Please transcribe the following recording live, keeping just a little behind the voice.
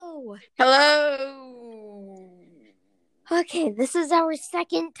Hello. Okay, this is our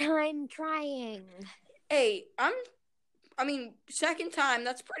second time trying. Hey, second time,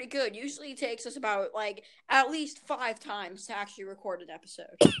 that's pretty good. Usually it takes us about, at least 5 times to actually record an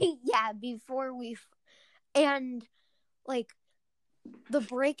episode. Yeah, before we... And, the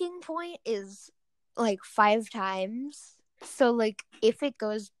breaking point is, 5 times. So, if it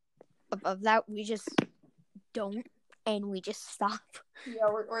goes above that, we just don't, and we just stop. Yeah,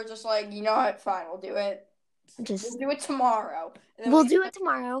 we're just like, you know what, fine, we'll do it. We'll do it tomorrow. We'll do it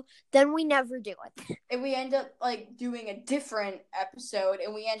tomorrow, then we never do it. And we end up, doing a different episode,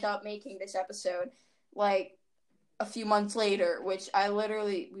 and we end up making this episode, a few months later, which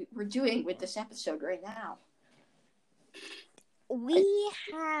we're doing with this episode right now. We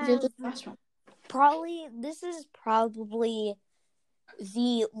have this is probably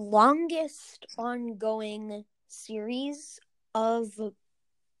the longest ongoing series of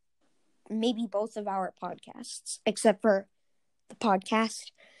maybe both of our podcasts, except for the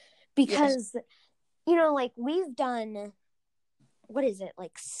podcast, because, we've done,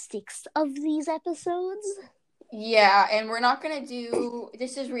 6 of these episodes? Yeah, and we're not going to do,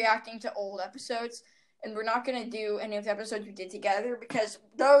 this is reacting to old episodes, and we're not going to do any of the episodes we did together, because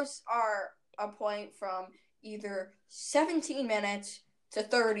those are a point from either 17 minutes to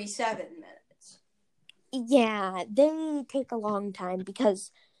 37 minutes. Yeah, they take a long time,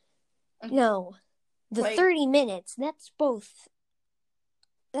 because, the 30 minutes, that's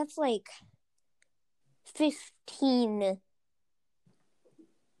 15,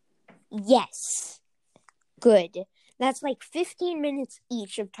 yes, good. That's 15 minutes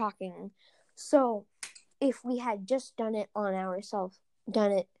each of talking. So, if we had just done it ourselves,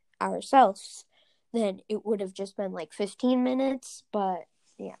 then it would have just been 15 minutes, but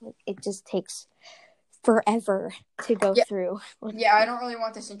yeah, it just takes forever to go through. Yeah, I don't really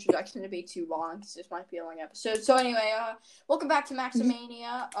want this introduction to be too long, because this might be a long episode. So anyway, welcome back to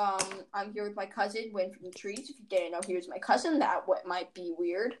Maximania. I'm here with my cousin, Win from the Trees. If you didn't know he was my cousin, that might be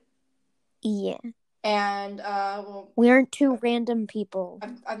weird. Yeah. And, we aren't two random people.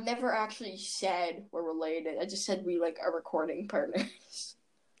 I've never actually said we're related. I just said we, are recording partners.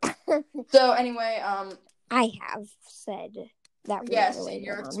 So, anyway, I have said that we're yes, related. in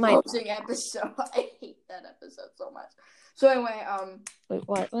your on my exposing episode. I hate that episode so much. So, anyway, Wait,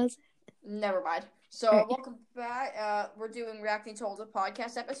 what was it? Never mind. So, welcome back. We're doing Reacting to Older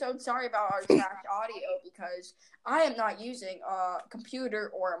podcast episode. Sorry about our tracked audio, because I am not using a computer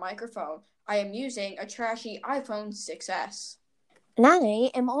or a microphone. I am using a trashy iPhone 6S. And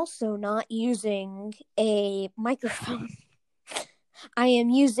I am also not using a microphone. I am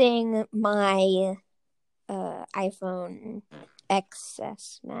using my iPhone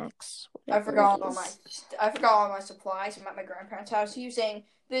XS Max. I forgot all my supplies. I'm at my grandparents' house using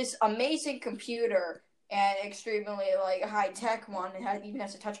this amazing computer and extremely high tech one. It even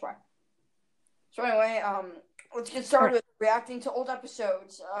has a touch bar. So anyway, let's get started with reacting to old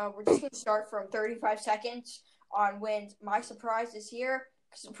episodes. We're just gonna start from 35 seconds on when my surprise is here,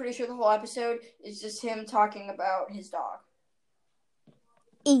 because I'm pretty sure the whole episode is just him talking about his dog.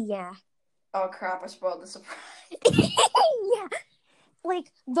 Yeah. Oh crap! I spoiled the surprise. Yeah.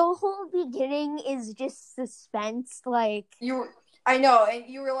 The whole beginning is just suspense, I know, and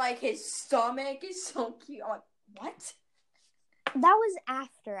you were like, his stomach is so cute. I'm like, what? That was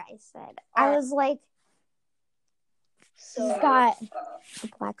after I said. I was like, he's got a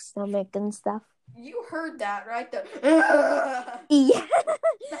black stomach and stuff. You heard that, right? Yeah.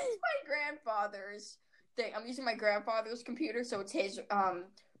 That's my grandfather's thing. I'm using my grandfather's computer, so it's his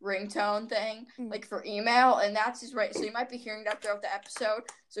ringtone thing, for email, and that's his right. So you might be hearing that throughout the episode.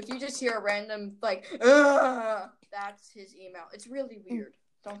 So if you just hear a random that's his email. It's really weird.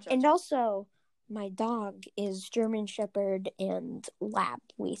 Don't judge. And also, my dog is German Shepherd and Lab,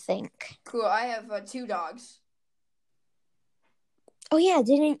 we think. Cool. I have 2 dogs. Oh yeah,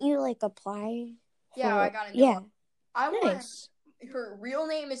 didn't you apply? Yeah, I got a new one. Nice. Her real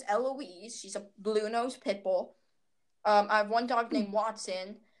name is Eloise. She's a blue-nosed pit bull. I have one dog named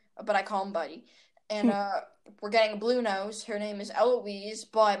Watson, but I call him Buddy. And we're getting a blue nose. Her name is Eloise,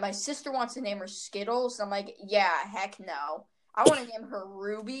 but my sister wants to name her Skittles. I'm like, yeah, heck no. I want to name her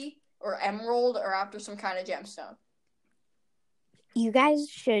Ruby or Emerald or after some kind of gemstone. You guys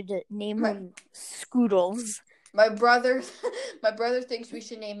should name them Scoodles. My brother thinks we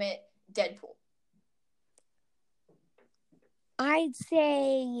should name it Deadpool. I'd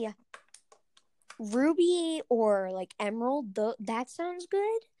say Ruby or Emerald. That sounds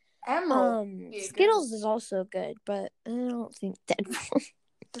good. Emerald. Skittles is also good, but I don't think Deadpool.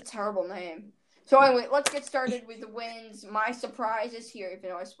 It's a terrible name. So anyway, let's get started with the wins. My surprise is here, even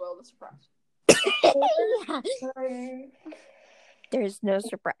though I spoiled the surprise. There's no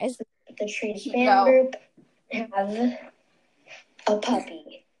surprise. The Tree Span group have a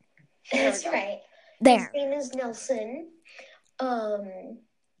puppy. That's right. There. His name is Nelson.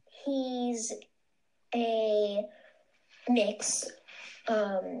 He's a mix.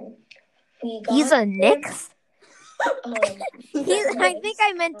 He's a mix? I think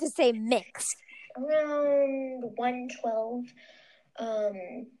I meant to say mix. Around 112.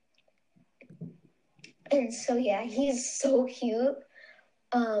 And so yeah, he's so cute.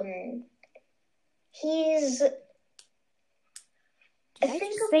 He's Did I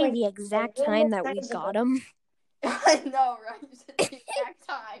just say the exact time that we got him? I know, right? You said the exact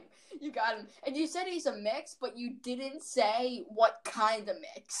time you got him. And you said he's a mix, but you didn't say what kind of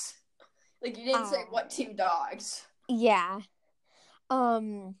mix. Like, you didn't say what two dogs. Yeah.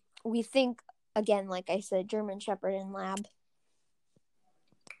 We think, again, like I said, German Shepherd and Lab.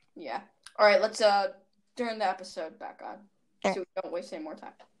 Yeah. All right, let's turn the episode back on so we don't waste any more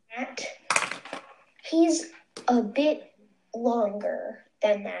time. He's a bit longer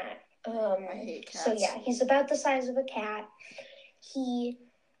than that. I hate cats. So yeah, he's about the size of a cat. He's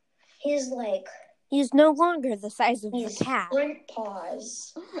no longer the size of a cat. Front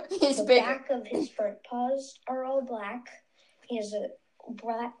paws. He's bigger. Back of his front paws are all black. He has a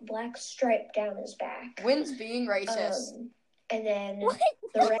black stripe down his back. Wynn's being racist. And then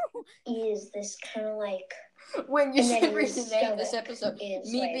the rest is this kind of like... Wynn, you should rename this episode.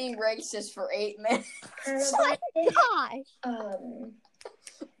 Me being racist for 8 minutes. Oh my gosh.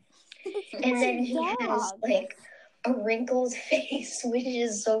 And then he has like a wrinkled face, which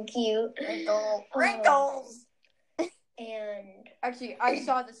is so cute. Wrinkles. And actually, I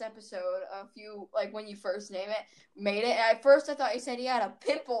saw this episode when you first made it. And at first, I thought you said he had a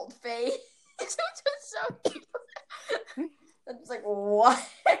pimpled face. It was just so cute. I was like, what?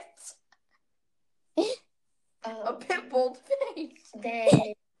 A pimpled face.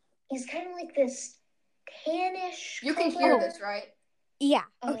 Then he's kind of like this tannish. You can hear this, right? Yeah.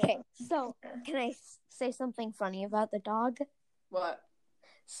 Okay. So, can I say something funny about the dog? What?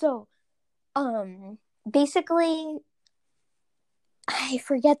 So, basically, I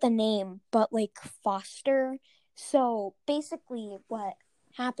forget the name, but like Foster. So, basically, what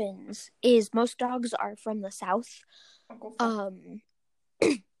happens is most dogs are from the South.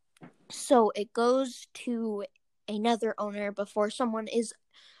 So it goes to another owner before someone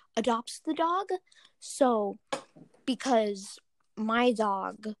adopts the dog. So, because my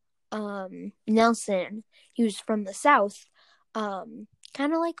dog, Nelson, he was from the South, kind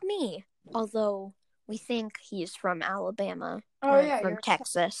of like me, although we think he's from Alabama from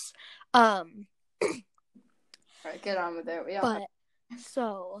Texas. All right, get on with it. Yeah. But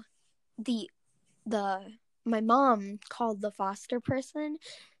so my mom called the foster person,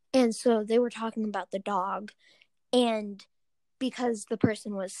 and so they were talking about the dog, and because the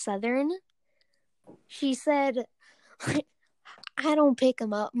person was Southern, she said, I don't pick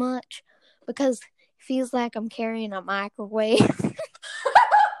him up much because it feels like I'm carrying a microwave.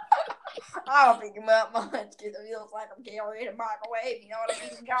 I don't pick him up much because it feels like I'm carrying a microwave. You know what I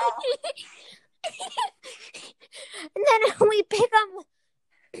mean, y'all? And then we pick him.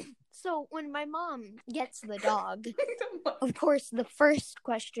 So when my mom gets the dog, of course, the first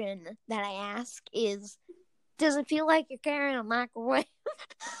question that I ask is, does it feel like you're carrying a microwave?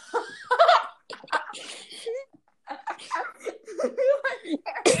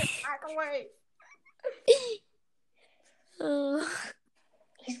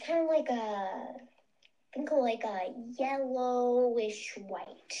 He's kind of like a yellowish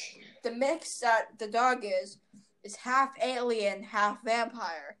white. The mix that the dog is half alien, half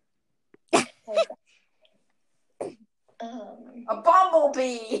vampire. A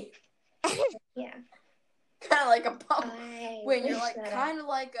bumblebee. Yeah. Kind of like a bumblebee. When you're like kind of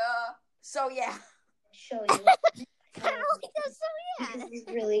like a. So yeah. Show you. Kind of like a so yeah. This is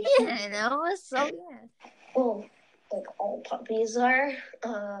really cute. Yeah, I know. So yeah. Well, like all puppies are.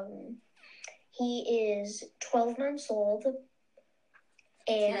 He is 12 months old.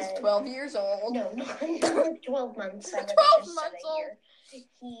 And he's 12 years old. No, not 12 months. 12 months old.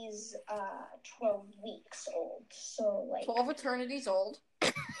 He's 12 weeks old. So like 12 eternities old.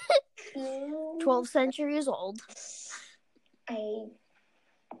 12 centuries old. I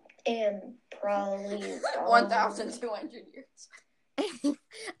am probably 1,200 years.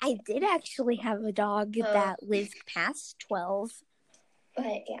 I did actually have a dog that lived past 12.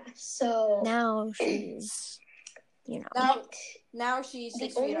 But yeah, so now she's, now she's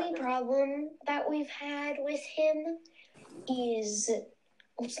 6 the feet only under. problem that we've had with him is,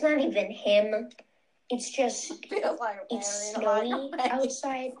 well, it's not even him. it's just Feels like it's Larry, snowy not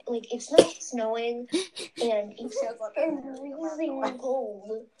outside. Like it's not snowing, and it's Feels like freezing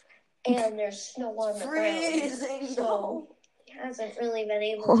cold, and there's snow on the ground. freezing So cold. he hasn't really been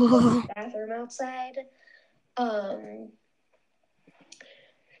able to go to the bathroom outside.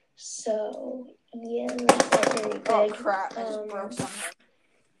 So yeah, that's not very good. Oh crap! I just broke something.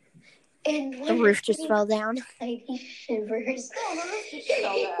 And The roof just fell down. He shivers. Oh, the roof just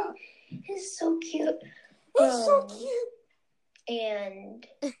fell down. It's so cute. It's so cute. And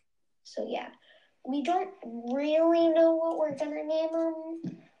so yeah, we don't really know what we're gonna name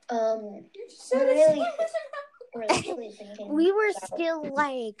him. You just said it. We're really thinking. We were about, still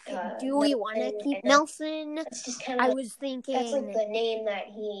like, do we want to keep Nelson? That's just kind I of. was thinking. That's like the name that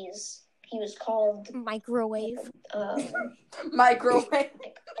he was called. Microwave. Microwave.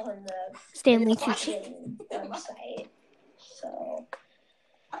 Like on the Stanley Tucci website. So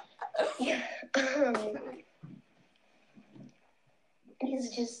yeah,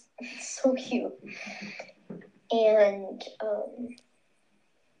 he's just so cute, and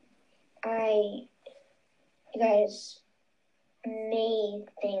you guys may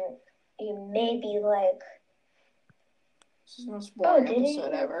think you may be like, This is the most boring did episode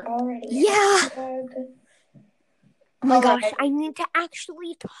it ever. already? Yeah. Oh my All gosh, right. I need to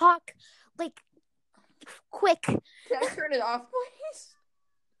actually talk, like, quick. Can I turn it off,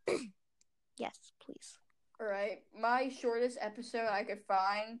 please? Yes, please. All right. My shortest episode I could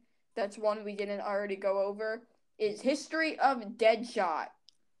find, that's one we didn't already go over, is History of Deadshot.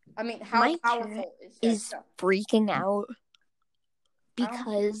 I mean, how My powerful cat is is Deadshot? freaking out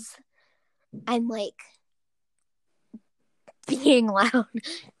because I'm, like, being loud.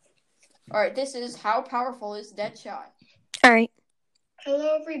 All right, this is How Powerful is Deadshot. All right.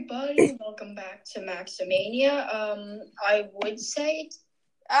 Hello, everybody. Welcome back to Maximania. I would say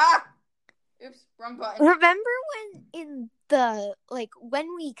Oops, wrong button. Remember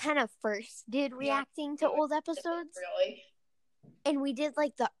when we kind of first did reacting to old episodes? Really? And we did,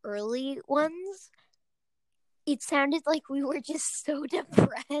 like, the early ones? It sounded like we were just so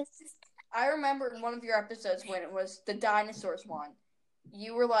depressed. I remember in one of your episodes when it was the dinosaurs one.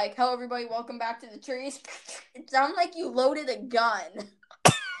 You were like, hello, everybody, welcome back to the trees. It sounded like you loaded a gun.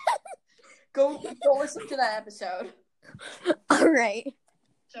 Go listen to that episode. All right.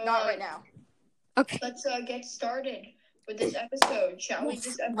 So, Not right now. Okay. Let's get started with this episode, shall we? Yes,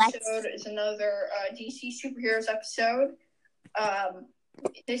 This episode is another DC superheroes episode.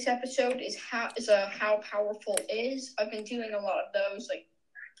 This episode is how powerful is. I've been doing a lot of those, like,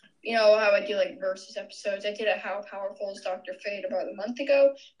 you know how I do like versus episodes. I did a How Powerful is Dr. Fate about a month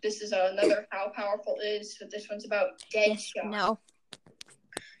ago. This is another How Powerful is, but this one's about Deadshot. No.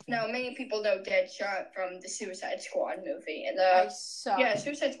 Now, many people know Deadshot from the Suicide Squad movie, and I suck. yeah,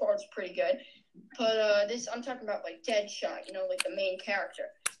 Suicide Squad's pretty good. But this, I'm talking about like Deadshot, you know, like the main character.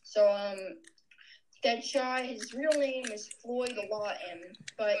 So Deadshot, his real name is Floyd Lawton,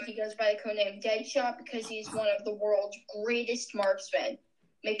 but he goes by the codename Deadshot because he's one of the world's greatest marksmen.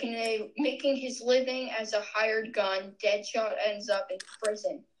 Making his living as a hired gun, Deadshot ends up in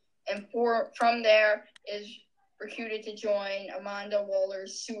prison, and from there is recruited to join Amanda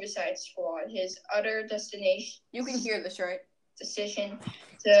Waller's Suicide Squad. His utter destination. You can hear this, right? Decision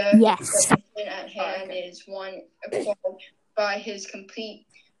to Yes. the mission at hand is one called by his complete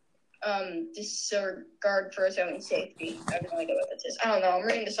disregard for his own safety. I have no idea what this is. I don't know. I'm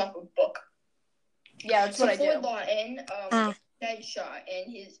reading this off of a book. Yeah, that's what I do. Floyd Lawton, Deadshot,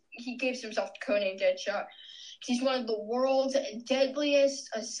 and he gives himself the codename Deadshot. He's one of the world's deadliest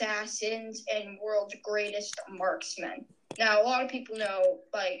assassins and world's greatest marksmen. Now, a lot of people know,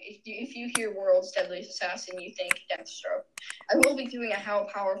 like, if you hear world's deadliest assassin, you think Deathstroke. I will be doing a How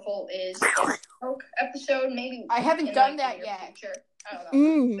Powerful is Deathstroke episode, maybe. I haven't done that yet. Future. I don't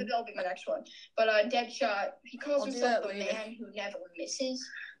know. Maybe that'll be my next one. But Deadshot, he calls himself the man who never misses.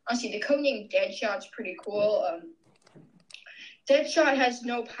 Honestly, the codename Deadshot's pretty cool. Deadshot has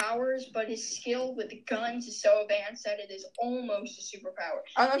no powers, but his skill with guns is so advanced that it is almost a superpower.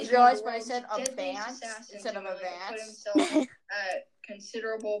 I just realized when I said advanced instead of advanced. Put himself at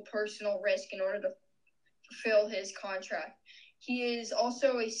considerable personal risk in order to fulfill his contract. He is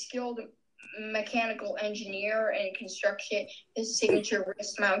also a skilled mechanical engineer and construction his signature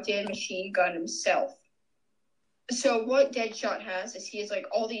wrist-mounted machine gun himself. So what Deadshot has is he has like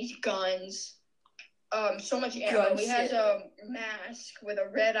all these guns. So much ammo. He has a mask with a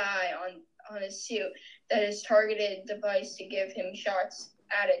red eye on his suit that is targeted device to give him shots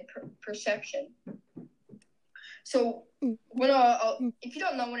added perception. So when if you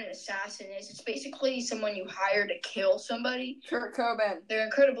don't know what an assassin is, it's basically someone you hire to kill somebody. Kurt Cobain. They're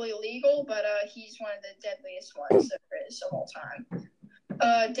incredibly illegal, but he's one of the deadliest ones there is of all time.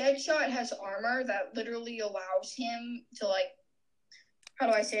 Deadshot has armor that literally allows him to, like, how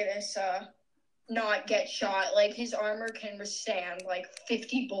do I say this? Not get shot. Like, his armor can withstand like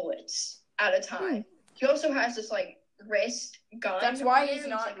 50 bullets at a time. He also has this like wrist gun. That's why he's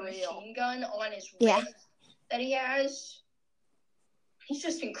not like real. A machine gun on his wrist that he has. He's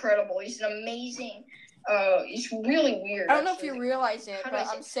just incredible. He's an amazing. He's really weird. I don't know if you realize it, but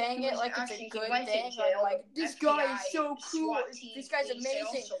I'm saying it like it's a good thing. Like, this guy is so cool. This guy's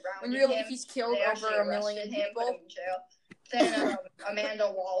amazing. When really he's killed over 1 million people. Then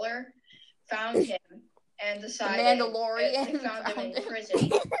Amanda Waller found him and decided. Mandalorian. They found him in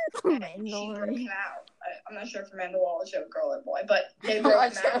prison. And she broke him out. I'm not sure if Amanda Waller's a girl or boy, but they broke him out.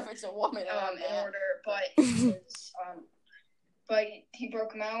 I'm not sure if it's a woman. But he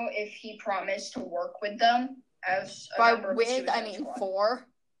broke him out if he promised to work with them as a member of the Suicide Squad.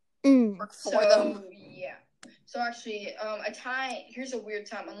 for them. Yeah. So actually, here's a weird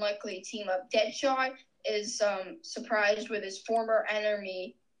time, unlikely team up. Deadshot is surprised with his former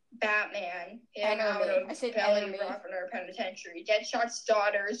enemy, Batman, out of Belly Ruffner Penitentiary. Deadshot's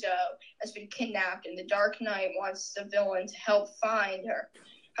daughter, Zoe, has been kidnapped, and the Dark Knight wants the villain to help find her.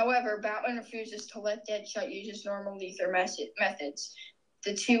 However, Batman refuses to let Deadshot use his normal lethal methods.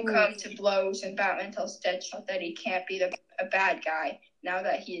 The two come to blows, and Batman tells Deadshot that he can't be a bad guy now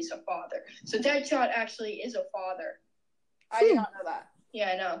that he is a father. So Deadshot actually is a father. I did not know that.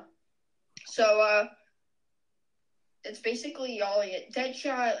 Yeah, I know. So, it's basically all he is.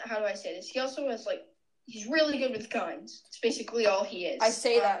 Deadshot, how do I say this? He also has, like, he's really good with guns. It's basically all he is. I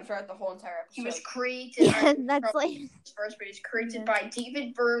say that throughout the whole entire episode. He was created. That's like first, but he's created by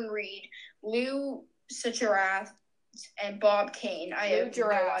David Byrne Reed, Lou Sicherath, and Bob Kane. I have no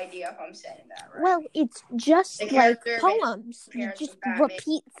idea if I'm saying that right. Well, it's just like poems. You just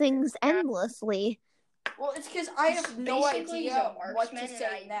repeat things endlessly. Well, it's because I have no idea what to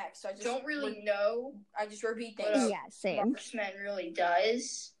say next. So I just don't really know. I just repeat things. Yeah, same. Marksman really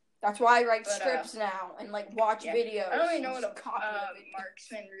does. That's why I write scripts now and like watch videos. I don't even know what a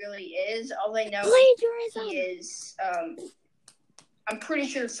marksman really is. All I know Plagiarism. Is I'm pretty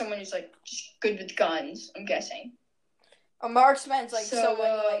sure it's someone who's like just good with guns. I'm guessing. A marksman's like someone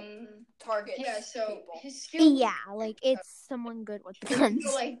like targets. Yeah, so people. His skill. Yeah, like it's someone good with guns.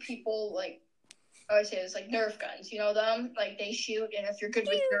 Like people like. I would say it's like Nerf guns, you know them? Like, they shoot, and if you're good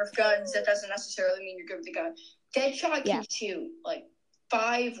with Nerf guns, that doesn't necessarily mean you're good with the gun. Deadshot can shoot, like,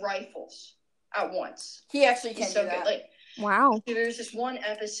 5 rifles at once. He actually can do that. Like, wow. There's this one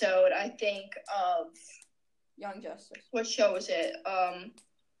episode, I think, of... Young Justice. What show was it?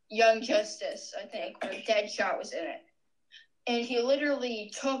 Young Justice, I think, where Deadshot was in it. And he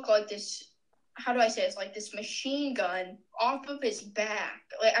literally took, like, this... How do I say it? It's like this machine gun off of his back.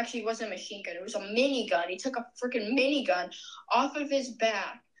 Like, actually, it wasn't a machine gun. It was a minigun. He took a freaking minigun off of his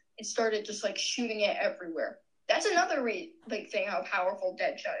back and started just, like, shooting it everywhere. That's another thing how powerful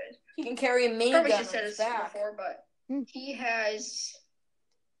Deadshot is. He can carry a minigun Probably on should said his this back. before, but he has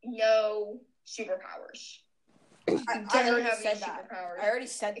no superpowers. I already said that. I already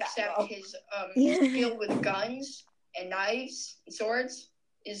said that. Except his skill with guns and knives and swords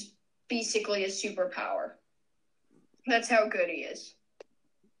is basically a superpower. That's how good he is.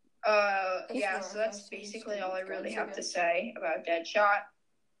 So that's basically all I really have to say about Deadshot.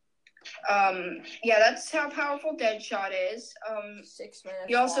 That's how powerful Deadshot is. 6 minutes.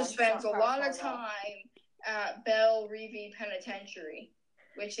 He also spends a lot of time at Belle Reve Penitentiary,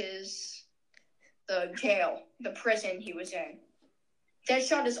 which is the jail, the prison he was in.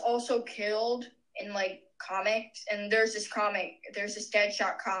 Deadshot is also killed in, like, comics, and there's this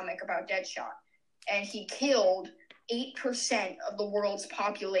Deadshot comic about Deadshot, and he killed 8% of the world's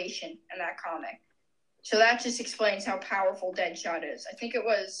population in that comic. So that just explains how powerful Deadshot is. I think it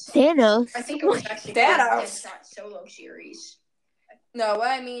was Thanos. I think it was actually Thanos. Deadshot solo series. No, what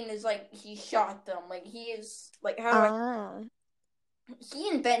I mean is, like, he shot them. Like, he is, like, he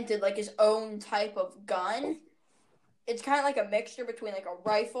invented, like, his own type of gun. It's kind of like a mixture between, like, a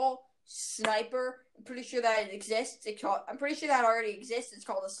rifle, sniper. I'm pretty sure that it exists. I'm pretty sure that already exists. It's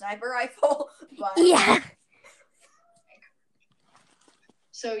called a sniper rifle. But yeah.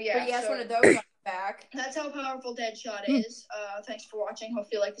 So yeah. But yes, one of those back. That's how powerful Deadshot is. Thanks for watching.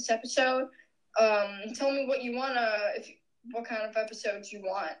 Hope you like this episode. Tell me what you what kind of episodes you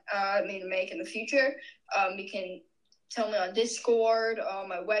want me to make in the future. You can tell me on Discord, on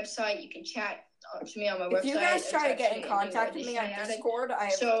my website. You can chat to me on my website. If you guys try to get in It's contact actually with me on English. Discord, I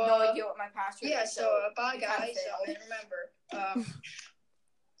have So, no idea what my password Yeah, is. so bye you kinda guys. failed. And remember,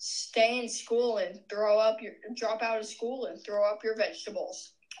 stay in school and drop out of school and throw up your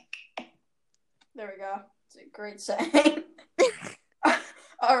vegetables. There we go. It's a great saying.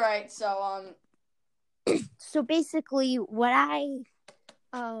 All right, so So basically, what I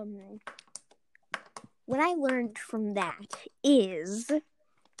learned from that is,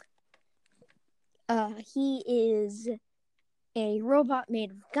 he is a robot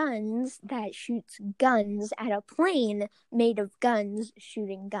made of guns that shoots guns at a plane made of guns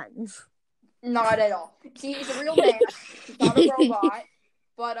shooting guns. not at all. See, he's a real man. He's not a robot,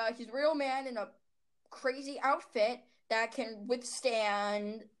 but he's a real man in a crazy outfit that can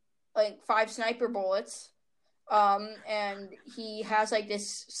withstand like 5 sniper bullets. And he has like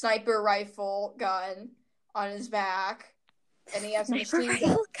this sniper rifle gun on his back, and he has a machine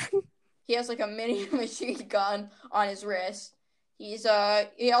gun. He has like a mini machine gun on his wrist. He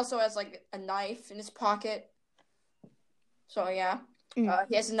also has like a knife in his pocket. So yeah. He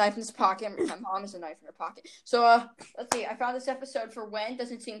has a knife in his pocket. My mom has a knife in her pocket. So let's see. I found this episode for when.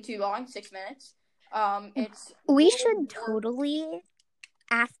 Doesn't seem too long. 6 minutes. We should totally,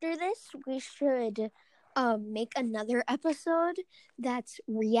 after this, we should make another episode that's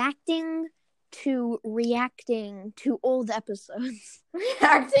reacting to old episodes.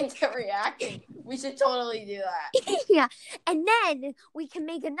 Reacting to reacting. We should totally do that. Yeah. And then we can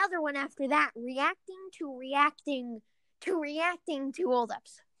make another one after that, reacting to old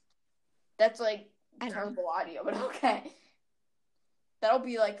episodes. That's like terrible audio, but okay. That'll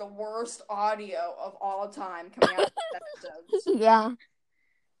be like the worst audio of all time coming out of this episode. Yeah.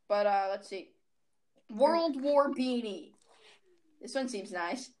 But let's see. World War Beanie. This one seems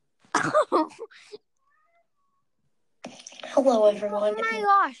nice. Hello, everyone. Oh my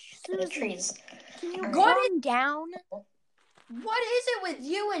gosh, The trees. can you What calm down? What is it with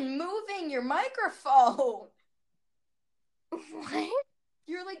you and moving your microphone? What?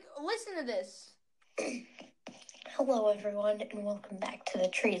 You're like, listen to this. Hello, everyone, and welcome back to the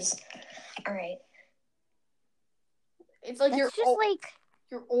trees. All right. It's like That's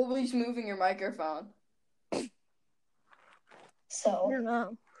you're always moving your microphone. I So, don't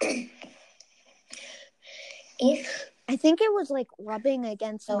know. I think it was like rubbing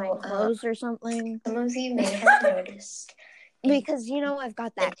against my clothes or something. Some of you may have noticed, Because I've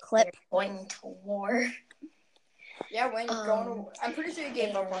got that clip. Going to war. Yeah, when you're going to, I'm pretty sure you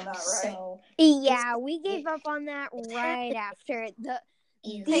gave up on that, right? So, Yeah, we gave up on that right after the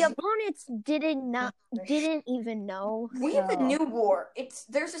opponents didn't even know. We have a new war.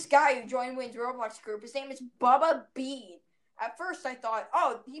 There's this guy who joined Wynn's Roblox group. His name is Bubba Bean. At first, I thought,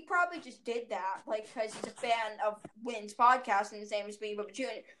 oh, he probably just did that, like, because he's a fan of Wynn's podcast, and his name is Bean Bubba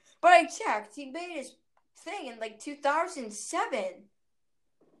Jr. But I checked. He made his thing in, like, 2007.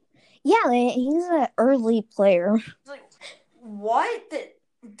 Yeah, he's an early player. It's like, what?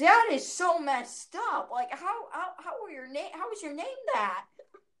 That is so messed up. Like, how was your name that?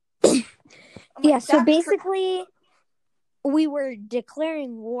 Yeah, so basically, we were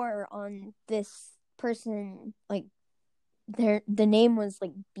declaring war on this person, like, the name was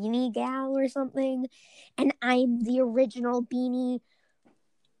like Beanie Gal or something, and I'm the original Beanie.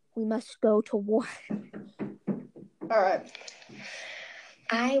 We must go to war. All right.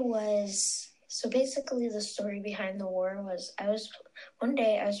 So basically the story behind the war was, one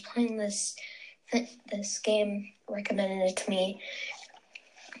day I was playing this game recommended to me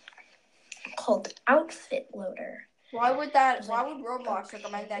called Outfit Loader. Why would Roblox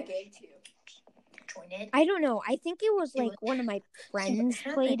recommend that game to you? Join it. I don't know. I think it was like one of my friends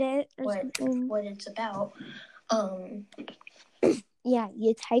played it or something. What it's about. Yeah,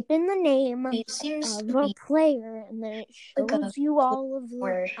 you type in the name of a player, and then it shows you all of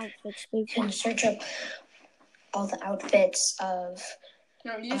the outfits they've You can search up all the outfits of...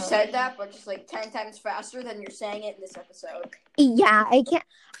 No, you said that, but just like 10 times faster than you're saying it in this episode. Yeah,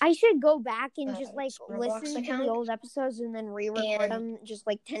 I should go back and just like listen to the old episodes and then re-record them just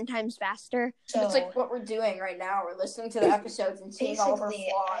like 10 times faster. So it's like what we're doing right now. We're listening to the episodes and seeing all of our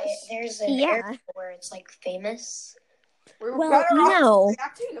flaws. There's an area where it's like famous.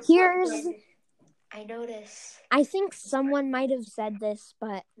 Here's... I noticed. I think someone might have said this,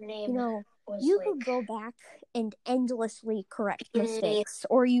 but you could go back and endlessly correct mistakes,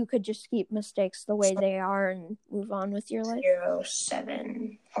 or you could just keep mistakes the way they are and move on with your life.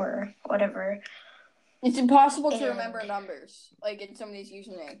 07 or whatever. It's impossible to remember numbers, like in somebody's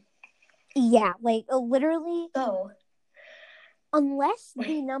username. Yeah, like literally. So, unless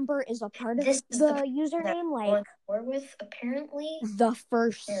the number is a part of This is the the username, going like to war with, apparently. the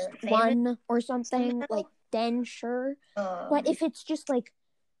first They're one or something, somehow. like then sure. But if it's just like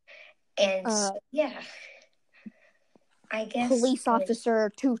and yeah, I guess police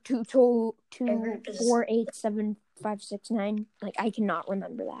officer 222248759, like I cannot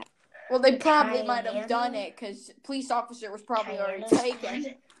remember that. Well, they probably might have done it because police officer was probably already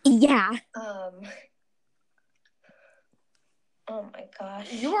taken. Yeah. Oh my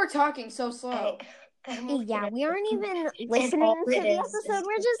gosh. You are talking so slow. Yeah, we aren't even listening to the episode.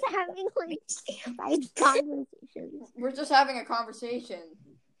 We're just having like side conversations. We're just having a conversation.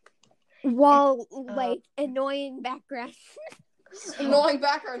 While like annoying background. Annoying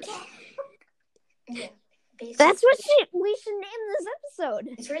background. Yeah. That's what we should name this episode.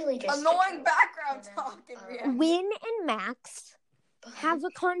 It's really just annoying background talk. Win and Max have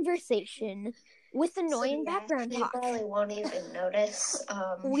a conversation with annoying background talk. They probably won't even notice.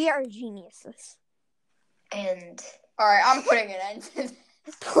 We are geniuses. And alright, I'm putting an end to this.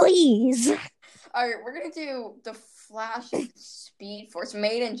 Please. Alright, we're gonna do the Flash Speed Force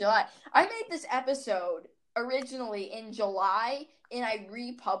made in July. I made this episode originally in July and I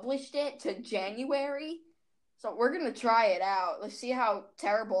republished it to January. So we're gonna try it out. Let's see how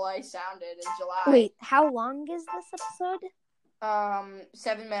terrible I sounded in July. Wait, how long is this episode?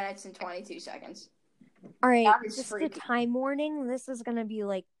 7 minutes and 22 seconds. Alright, just a time warning. This is gonna be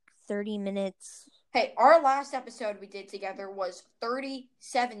like 30 minutes. Hey, our last episode we did together was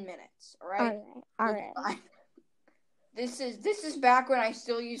 37 minutes, alright? Alright. This is back when I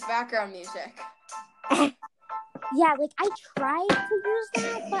still use background music. Yeah, like I tried to use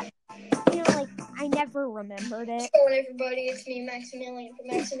that, but like I never remembered it. Hello everybody, it's me, Maximilian from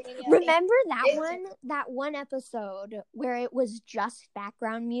Maximilian. Remember that one episode where it was just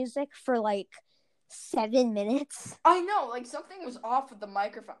background music for like 7 minutes? I know, like something was off with the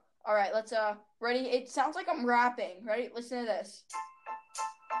microphone. Alright, let's ready? It sounds like I'm rapping. Ready? Listen to this.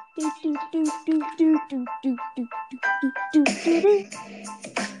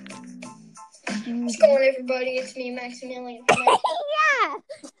 What's going on, everybody? It's me, Maximilian. Yeah!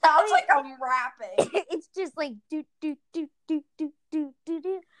 Sounds like I'm rapping. It's just like do.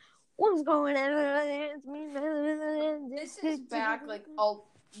 What's going on? This is back like a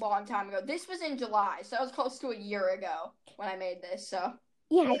long time ago. This was in July, so that was close to a year ago when I made this. So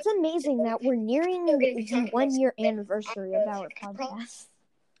yeah, it's amazing that we're nearing the 1 year anniversary of our podcast.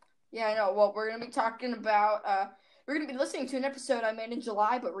 Yeah, I know. Well, we're gonna be talking about. We're gonna be listening to an episode I made in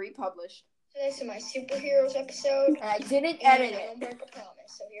July but republished. This is my superheroes episode. And I didn't edit it. I don't break a promise,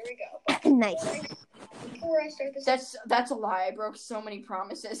 so here we go. Nice. Before I start this, that's a lie. I broke so many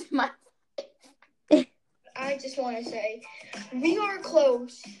promises in my. I just want to say we are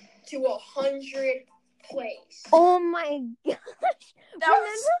close to 100 plays. Oh my gosh! Remember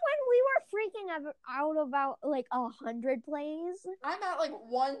when we were freaking out about like 100 plays? I'm at like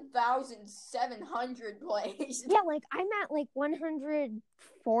 1,700 plays. Yeah, like I'm at like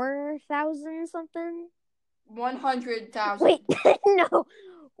 104,000 something. 100,000. Wait, no,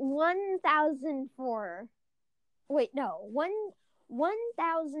 1,004. Wait, no,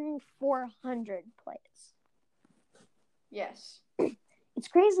 1,400 plays. Yes. It's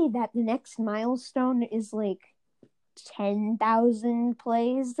crazy that the next milestone is like 10,000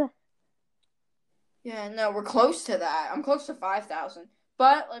 plays. Yeah, no, we're close to that. I'm close to 5,000.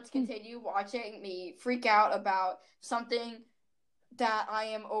 But let's continue watching me freak out about something that I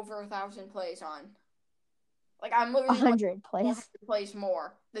am over 1,000 plays on. Like I'm literally 100 plays. 100 plays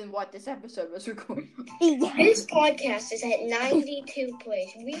more than what this episode was recording. Yeah. This podcast is at 92 plays.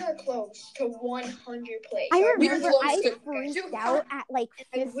 We are close to 100 plays. I We're remember close I to- freaked out at like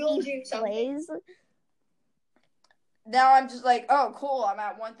I will 50 do something. plays. Now I'm just like, oh, cool, I'm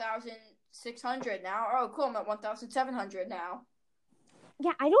at 1,600 now. Oh, cool, I'm at 1,700 now.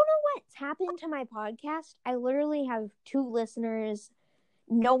 Yeah, I don't know what's happened to my podcast. I literally have 2 listeners.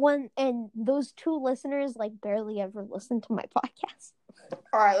 No one, and those 2 listeners like barely ever listen to my podcast.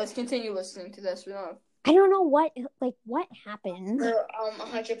 All right, let's continue listening to this. I don't know what happened. For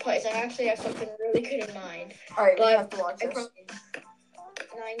 100 plays, I actually have something really good in mind. All right, we But have to watch I this.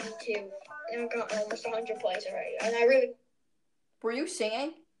 92, and I've gotten almost 100 plays already, and I really. Were you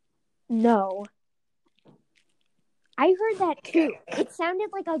singing? No. I heard that too. It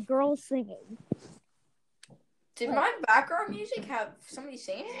sounded like a girl singing. Did my background music have somebody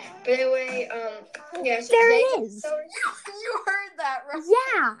singing? But anyway, yeah. So There today's it is. episode You heard that, right?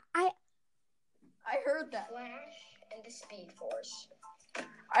 Yeah, I heard that. Flash and the Speed Force.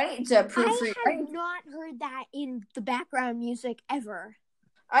 I need to proofread. I have not heard that in the background music ever.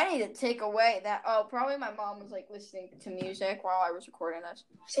 I need to take away that. Oh, probably my mom was like listening to music while I was recording this.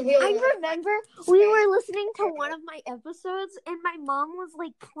 So we I remember we were listening to one of my episodes, and my mom was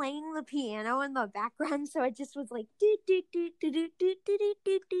like playing the piano in the background, so it just was like do do do do do do do do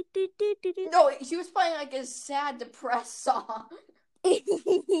do do do do do. No, she was playing like a sad, depressed song.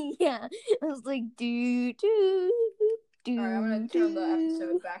 Yeah, it was like do do do. All right, I'm gonna turn the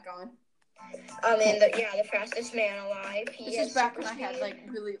episode back on. The fastest man alive. This is back when I had like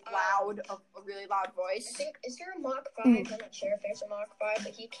a really loud voice. I think, is there a Mach 5? I'm not sure if there's a Mach 5,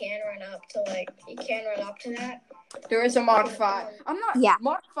 but he can run up to that. There is a Mach 5. I'm not. Yeah.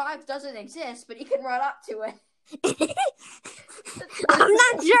 Mach 5 doesn't exist, but he can run up to it. I'm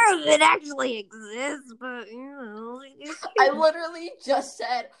not sure if it actually exists, but you know. I literally just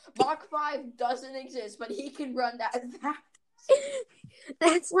said Mach 5 doesn't exist, but he can run that fast.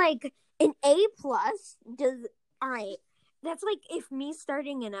 That's like an A+. Alright. That's like if me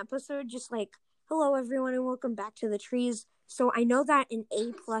starting an episode just like, hello everyone and welcome back to the trees. So I know that an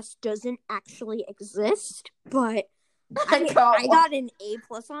A+ doesn't actually exist, but I got an A+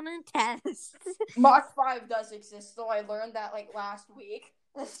 on a test. Mach 5 does exist, so I learned that like last week.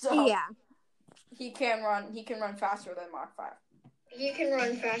 So yeah. He can run faster than Mach 5. He can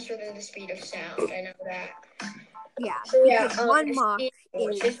run faster than the speed of sound. I know that. Yeah. So one Mach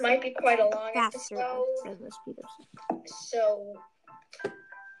is this might be quite a long faster episode. than the speed of sound. So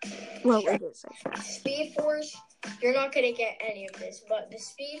Well, it is. Speed Force, you're not going to get any of this, but the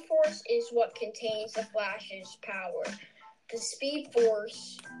Speed Force is what contains the Flash's power. The Speed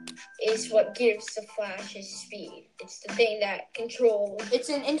Force is what gives the Flash his speed. It's the thing that controls. It's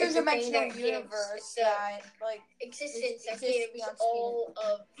an interdimensional universe that existence that gives all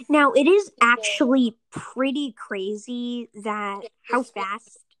of. Now it is actually pretty crazy that how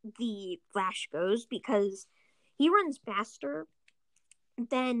fast the Flash goes, because he runs faster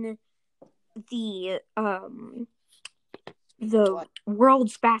than the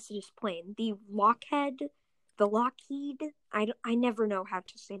world's fastest plane, the Lockheed. I never know how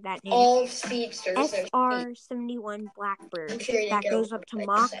to say that name. All speedsters. SR-71 Blackbird that goes up to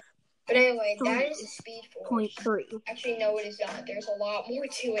Mach. But anyway, that is the Speed Force. 0.3. Actually, no, it is not. There's a lot more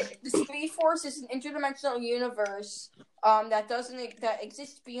to it. The Speed Force is an interdimensional universe that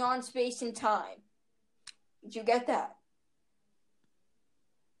exists beyond space and time. Did you get that?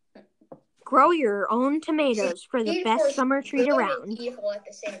 Grow your own tomatoes for the best summer treat around. Evil at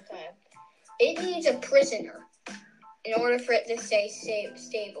the same time. It needs a prisoner in order for it to stay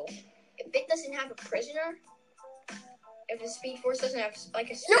stable. If it doesn't have a prisoner, if the Speed Force doesn't have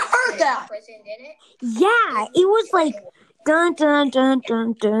like a prisoned in it, yeah, it was like dun dun dun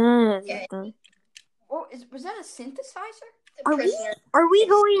dun dun. Yeah. dun. Oh, was that a synthesizer? Are we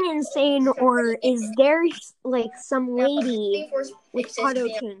going insane, or is there like some lady with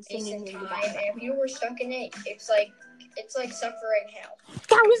auto-tune singing in the background? And if you were stuck in it, it's like suffering hell.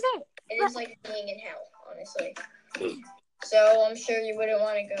 That was it. It is like being in hell, honestly. So I'm sure you wouldn't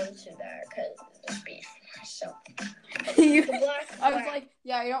want to go to that because of the Speed Force. So I was like,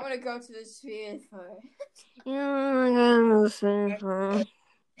 yeah, you don't want to go to the Speed Force.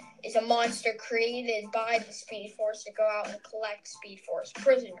 Is a monster created by the Speed Force to go out and collect Speed Force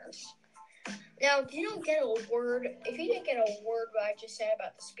prisoners. Now, if you didn't get a word what I just said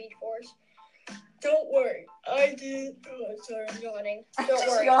about the Speed Force, don't worry. I did. Oh, sorry, I'm yawning. Don't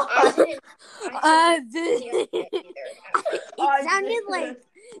worry. I didn't It sounded like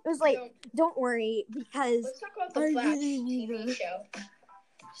it was like, don't worry, because let's talk about the Flash TV show.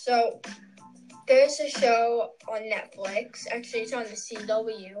 So there's a show on Netflix. Actually, it's on the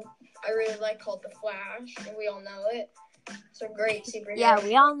CW. I really like, called The Flash, and we all know it. It's a great superhero. Yeah,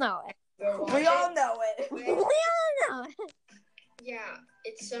 we all know it. We all know it. We all know it. Yeah,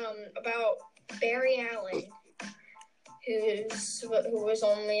 it's about Barry Allen, who was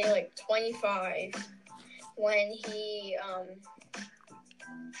only like 25 when he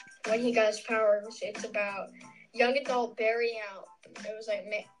got his powers. It's about young adult Barry Allen. It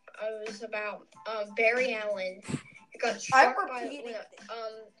was about Barry Allen. He got struck by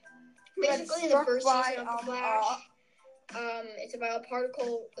basically the first season of The Flash. It's about a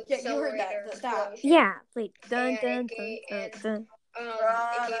particle accelerator. Yeah, like dun dun dun dun dun.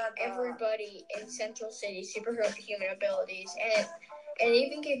 It gave everybody in Central City superhuman abilities, and it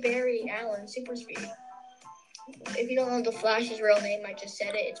even gave Barry Allen super speed. If you don't know the Flash's real name, I just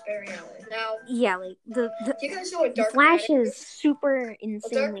said it. It's Barry Allen. Now, yeah, like do you guys know what Dark Flash Matter is super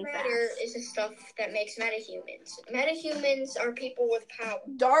insanely Dark Matter fast. is the stuff that makes metahumans. Metahumans are people with power.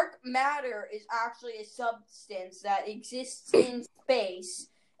 Dark matter is actually a substance that exists in space,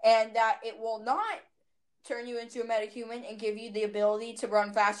 and that it will not turn you into a metahuman and give you the ability to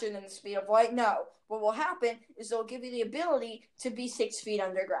run faster than the speed of light? No. What will happen is they'll give you the ability to be 6 feet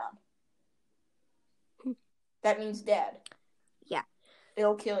underground. That means dead. Yeah.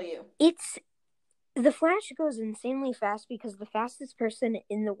 It'll kill you. The Flash goes insanely fast because the fastest person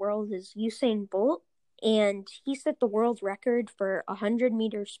in the world is Usain Bolt, and he set the world record for a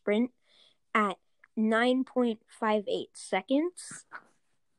 100-meter sprint at 9.58 seconds.